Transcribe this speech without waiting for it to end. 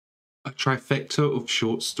A trifecta of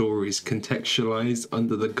short stories contextualized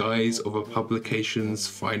under the guise of a publication's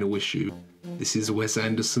final issue. This is Wes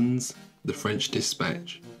Anderson's The French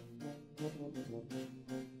Dispatch.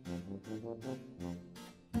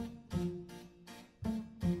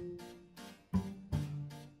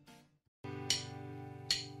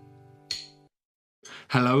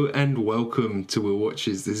 Hello and welcome to Will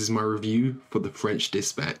Watches. This is my review for The French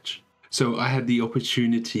Dispatch. So I had the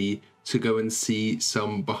opportunity to go and see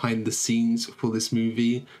some behind the scenes for this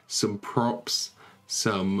movie, some props,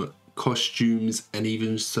 some costumes, and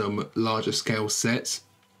even some larger scale sets.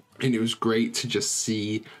 And it was great to just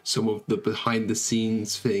see some of the behind the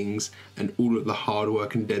scenes things and all of the hard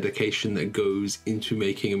work and dedication that goes into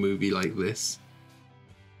making a movie like this.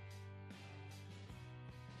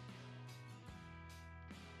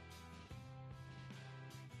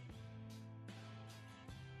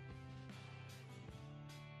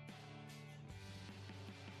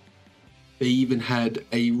 They even had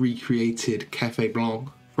a recreated Café Blanc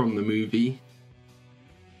from the movie.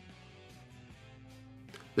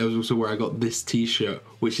 That was also where I got this t-shirt,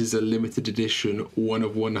 which is a limited edition 1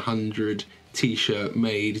 of 100 t-shirt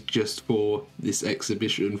made just for this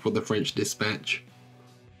exhibition for the French Dispatch.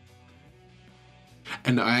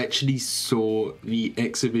 And I actually saw the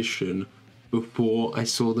exhibition before I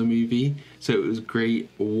saw the movie, so it was great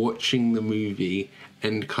watching the movie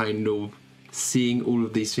and kind of seeing all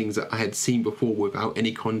of these things that I had seen before without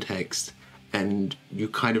any context, and you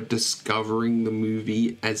kind of discovering the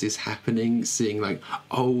movie as it's happening, seeing like,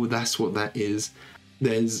 oh, that's what that is.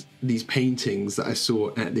 There's these paintings that I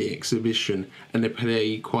saw at the exhibition and they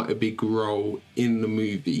play quite a big role in the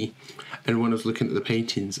movie. And when I was looking at the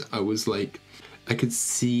paintings, I was like, I could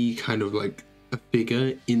see kind of like a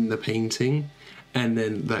figure in the painting, and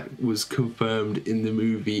then that was confirmed in the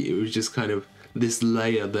movie. It was just kind of this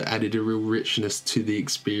layer that added a real richness to the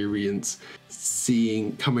experience,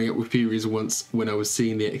 coming up with theories once when I was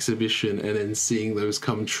seeing the exhibition and then seeing those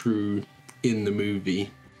come true in the movie.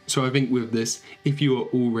 So I think with this, if you are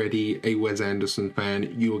already a Wes Anderson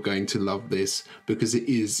fan, you are going to love this because it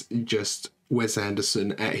is just Wes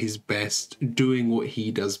Anderson at his best, doing what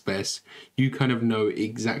he does best. You kind of know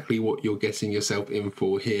exactly what you're getting yourself in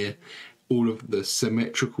for here. All of the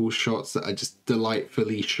symmetrical shots that are just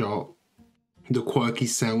delightfully shot, the quirky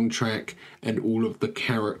soundtrack, and all of the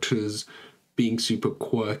characters being super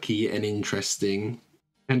quirky and interesting.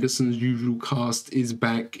 Anderson's usual cast is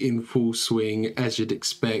back in full swing, as you'd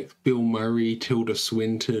expect. Bill Murray, Tilda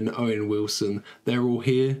Swinton, Owen Wilson, they're all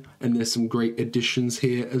here, and there's some great additions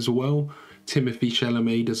here as well. Timothée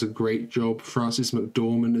Chalamet does a great job, Frances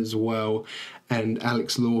McDormand as well, and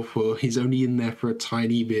Alex Lawford, he's only in there for a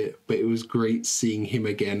tiny bit, but it was great seeing him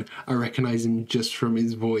again. I recognise him just from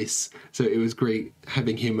his voice, so it was great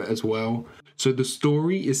having him as well. So the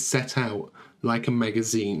story is set out like a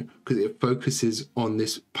magazine because it focuses on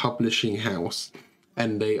this publishing house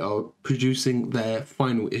and they are producing their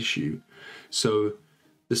final issue. So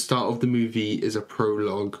the start of the movie is a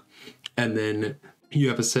prologue, and then you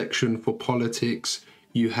have a section for politics,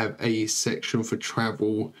 you have a section for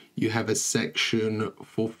travel, you have a section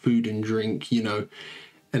for food and drink,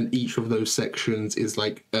 and each of those sections is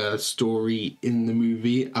like a story in the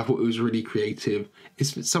movie. I thought it was really creative.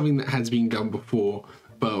 It's something that has been done before,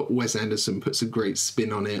 but Wes Anderson puts a great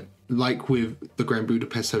spin on it. Like with the Grand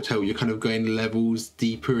Budapest Hotel, you're kind of going levels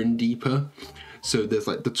deeper and deeper. So there's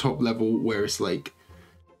like the top level where it's like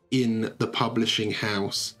in the publishing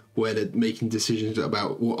house, where they're making decisions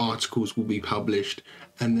about what articles will be published,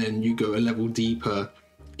 and then you go a level deeper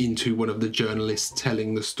into one of the journalists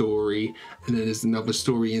telling the story, and then there's another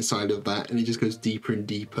story inside of that, and it just goes deeper and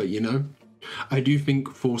deeper, I do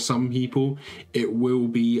think for some people it will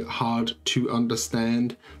be hard to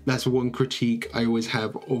understand. That's one critique I always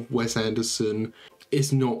have of Wes Anderson.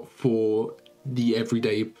 It's not for the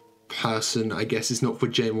everyday person, I guess. It's not for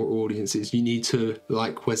general audiences. You need to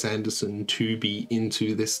like Wes Anderson to be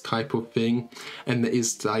into this type of thing, and there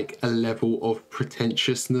is like a level of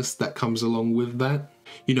pretentiousness that comes along with that.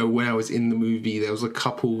 When I was in the movie, there was a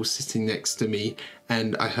couple sitting next to me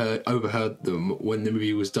and I overheard them when the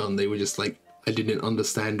movie was done. They were just like, I didn't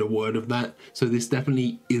understand a word of that. So this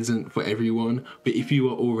definitely isn't for everyone, but if you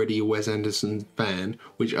are already a Wes Anderson fan,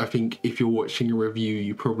 which I think if you're watching a review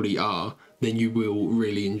you probably are, then you will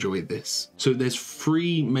really enjoy this. So there's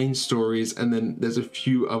 3 main stories and then there's a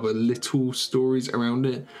few other little stories around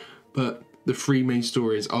it, but the 3 main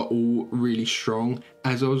stories are all really strong.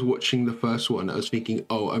 As I was watching the first one, I was thinking,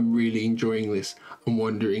 oh, I'm really enjoying this. I'm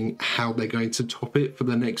wondering how they're going to top it for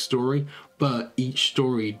the next story, but each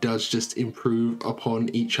story does just improve upon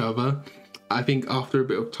each other. I think after a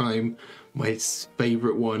bit of time, My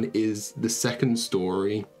favourite one is the second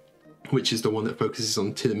story, which is the one that focuses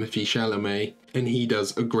on Timothée Chalamet, and he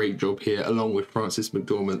does a great job here along with Frances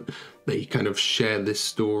McDormand. They kind of share this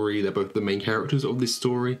story. They're both the main characters of this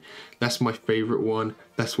story. That's my favourite one.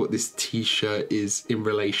 That's what this t-shirt is in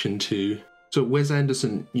relation to. So Wes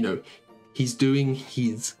Anderson, you know, he's doing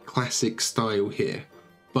his classic style here,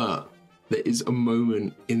 but there is a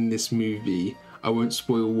moment in this movie, I won't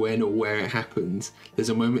spoil when or where it happens, there's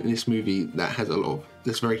a moment in this movie that has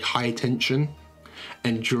there's very high tension,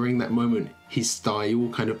 and during that moment his style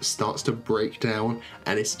kind of starts to break down,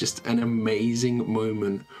 and it's just an amazing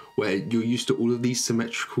moment where you're used to all of these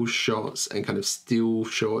symmetrical shots and kind of still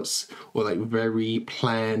shots or like very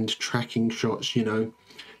planned tracking shots, you know.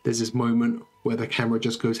 There's this moment where the camera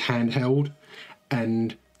just goes handheld,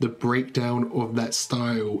 and the breakdown of that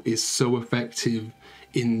style is so effective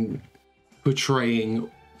in portraying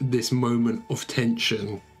this moment of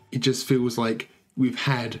tension. It just feels like we've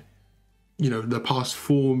had, you know, the past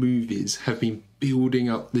 4 movies have been building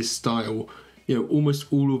up this style. You know,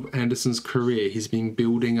 almost all of Anderson's career, he's been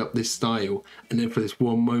building up this style, and then for this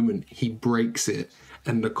one moment, he breaks it,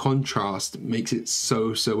 and the contrast makes it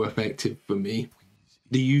so effective for me.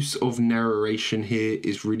 The use of narration here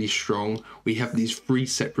is really strong. We have these 3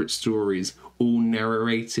 separate stories, all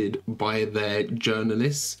narrated by their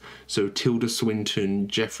journalists. So Tilda Swinton,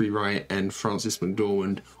 Jeffrey Wright, and Frances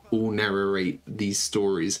McDormand all narrate these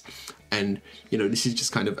stories. And, you know, this is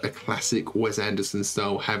just kind of a classic Wes Anderson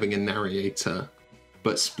style, having a narrator.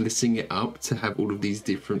 But splitting it up to have all of these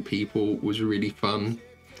different people was really fun.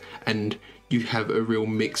 And you have a real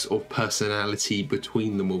mix of personality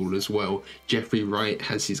between them all as well. Jeffrey Wright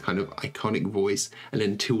has his kind of iconic voice, and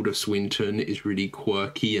then Tilda Swinton is really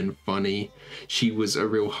quirky and funny. She was a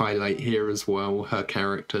real highlight here as well, her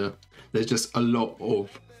character. There's just a lot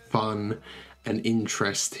of fun and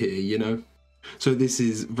interest here, you know? So this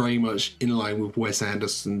is very much in line with Wes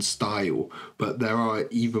Anderson's style, but there are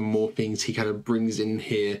even more things he kind of brings in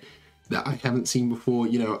here that I haven't seen before.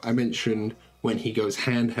 You know, I mentioned when he goes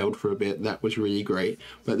handheld for a bit, that was really great.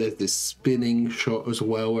 But there's this spinning shot as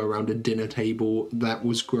well around a dinner table, that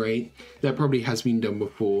was great. That probably has been done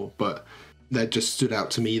before, but that just stood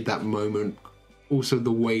out to me, that moment. Also,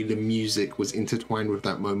 the way the music was intertwined with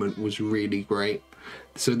that moment was really great.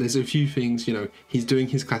 So there's a few things, you know, he's doing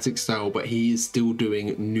his classic style, but he is still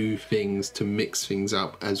doing new things to mix things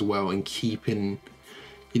up as well, and keeping,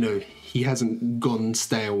 you know, he hasn't gone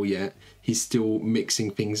stale yet. He's still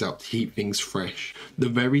mixing things up to keep things fresh. The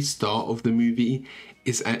very start of the movie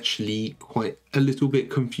is actually quite a little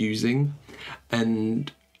bit confusing,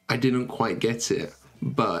 and I didn't quite get it,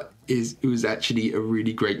 but it was actually a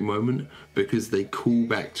really great moment because they call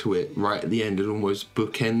back to it right at the end and almost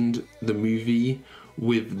bookend the movie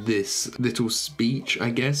with this little speech,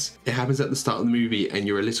 I guess. It happens at the start of the movie and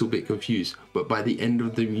you're a little bit confused, but by the end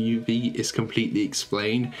of the movie it's completely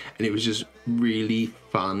explained, and it was just really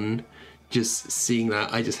fun just seeing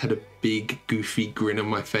that. I just had a big goofy grin on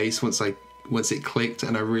my face once it clicked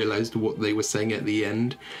and I realized what they were saying at the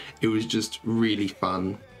end. It was just really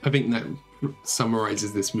fun. I think that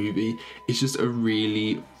summarizes this movie. It's just a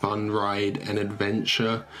really fun ride and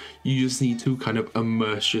adventure. You just need to kind of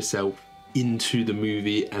immerse yourself into the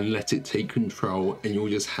movie and let it take control, and you'll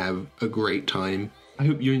just have a great time. I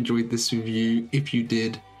hope you enjoyed this review. If you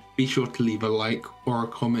did, be sure to leave a like or a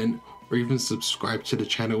comment, or even subscribe to the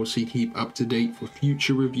channel so you keep up to date for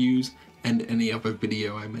future reviews and any other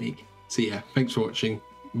video I make. So yeah, thanks for watching.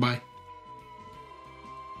 Bye.